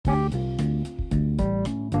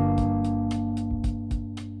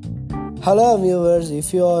Hello viewers,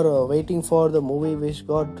 if you are waiting for the movie which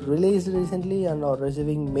got released recently and are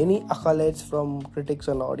receiving many accolades from critics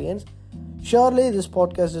and audience, surely this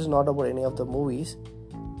podcast is not about any of the movies.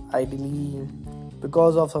 Ideally,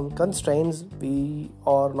 because of some constraints, we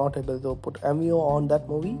are not able to put Mview on that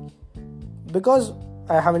movie because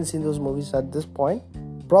I haven't seen those movies at this point.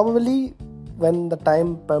 Probably when the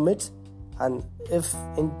time permits, and if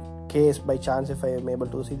in case by chance if I am able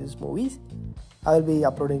to see these movies, I will be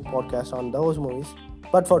uploading podcasts on those movies.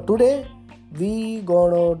 But for today, we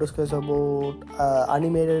gonna discuss about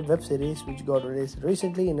animated web series which got released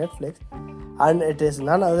recently in Netflix, and it is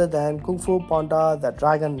none other than Kung Fu Panda: The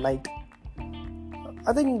Dragon Knight.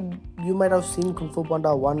 I think you might have seen Kung Fu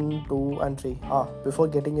Panda 1, 2 and 3. Before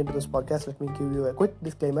getting into this podcast, let me give you a quick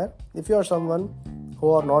disclaimer. If you are someone who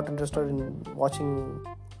are not interested in watching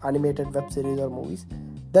animated web series or movies,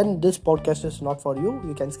 then this podcast is not for you.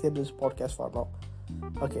 You can skip this podcast for now.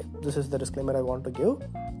 Okay, this is the disclaimer I want to give.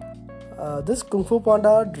 This Kung Fu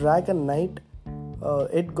Panda Dragon Knight,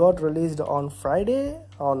 it got released on Friday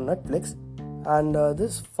on Netflix, and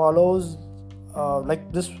this follows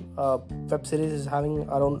this web series is having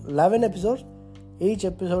around 11 episodes. Each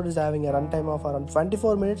episode is having a runtime of around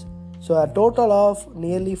 24 minutes. So a total of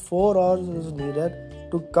nearly 4 hours is needed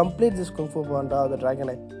to complete this Kung Fu Panda The Dragon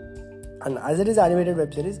Knight. And as it is animated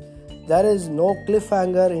web series, there is no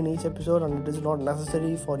cliffhanger in each episode, and it is not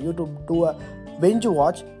necessary for you to do a binge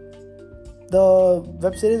watch. The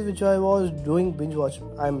web series which I was doing binge watch,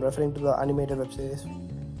 I am referring to the animated web series.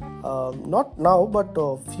 Not now, but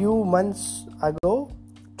a few months ago,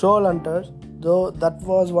 Troll Hunters, though that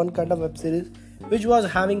was one kind of web series which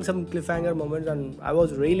was having some cliffhanger moments, and I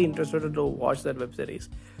was really interested to watch that web series.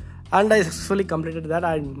 And I successfully completed that.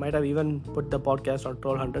 I might have even put the podcast on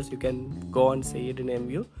Troll Hunters. You can go and see it in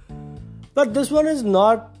Mview. But this one is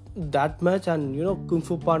not that much. And Kung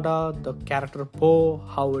Fu Panda, the character Po,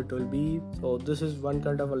 how it will be. So this is one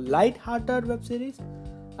kind of a light-hearted web series.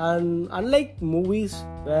 And unlike movies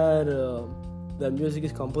where the music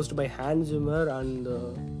is composed by Hans Zimmer and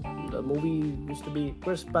the movie used to be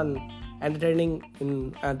crisp and entertaining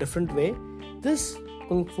in a different way, this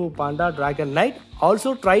Kung Fu Panda Dragon Knight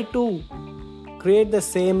also tried to create the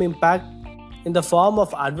same impact in the form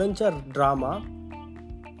of adventure drama.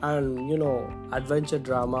 And adventure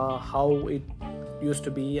drama, how it used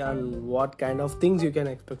to be and what kind of things you can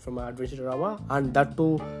expect from an adventure drama, and that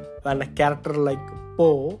too when a character like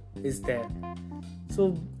Po is there.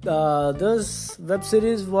 So this web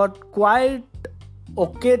series was quite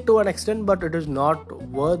okay to an extent, but it is not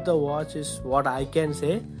worth the watch is what I can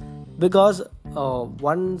say, because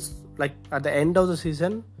once at the end of the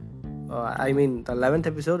season, the 11th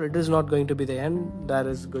episode, it is not going to be the end. There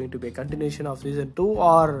is going to be a continuation of season 2,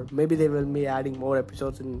 or maybe they will be adding more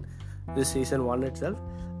episodes in this season 1 itself.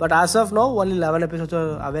 But as of now, only 11 episodes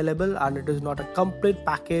are available, and it is not a complete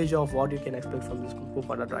package of what you can expect from this Kung Fu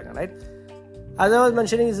Panda Dragon Knight. As I was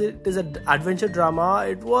mentioning, it is an adventure drama.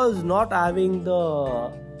 It was not having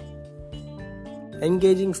the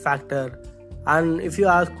engaging factor. And if you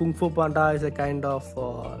ask, Kung Fu Panda is a kind of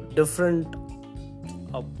different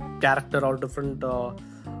character or different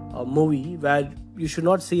movie where you should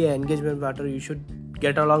not see an engagement factor. You should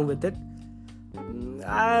get along with it.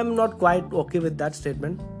 I am not quite okay with that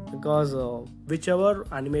statement, because whichever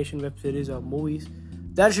animation web series or movies,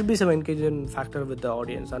 there should be some engagement factor with the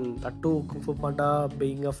audience. And that too, Kung Fu Panda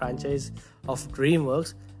being a franchise of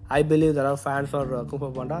DreamWorks, I believe there are fans for Kung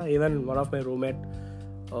Fu Panda. Even one of my roommate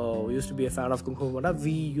used to be a fan of Kung Fu Panda.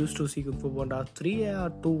 We used to see Kung Fu Panda 3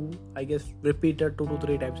 or 2, I guess, repeated 2 to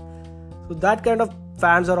 3 times. So that kind of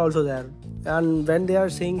fans are also there. And when they are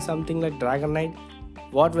saying something like Dragon Knight,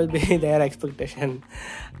 what will be their expectation?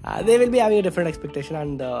 They will be having a different expectation.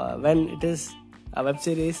 And when it is a web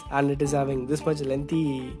series and it is having this much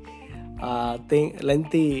lengthy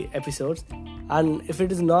episodes, and if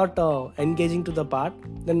it is not engaging to the part,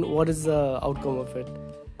 then what is the outcome of it?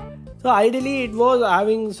 So ideally, it was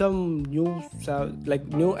having some new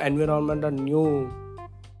environment and new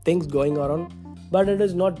things going around, but it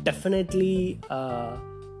is not definitely a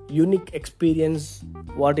unique experience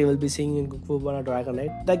what you will be seeing in Kung Fu Panda Dragon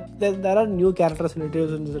Knight. There are new characters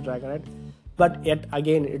introduced into the Dragon Knight, but yet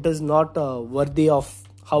again, it is not worthy of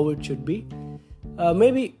how it should be.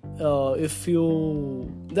 Maybe if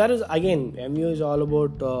you, there is again, Mview is all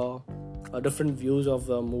about different views of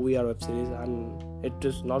the movie or web series, and it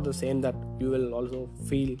is not the same that you will also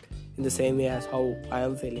feel in the same way as how I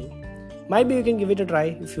am feeling. Maybe you can give it a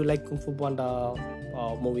try if you like Kung Fu Panda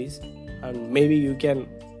movies, and maybe you can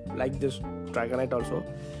like this Dragon Knight also.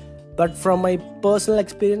 But from my personal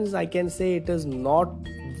experience, I can say it is not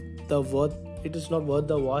the worth it is not worth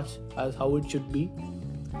the watch as how it should be.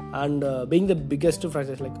 And being the biggest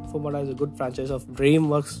franchise, like Fu Panda is a good franchise of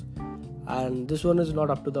DreamWorks, and this one is not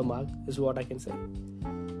up to the mark, is what I can say.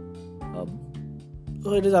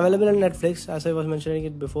 So it is available on Netflix, as I was mentioning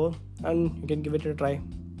it before, and you can give it a try.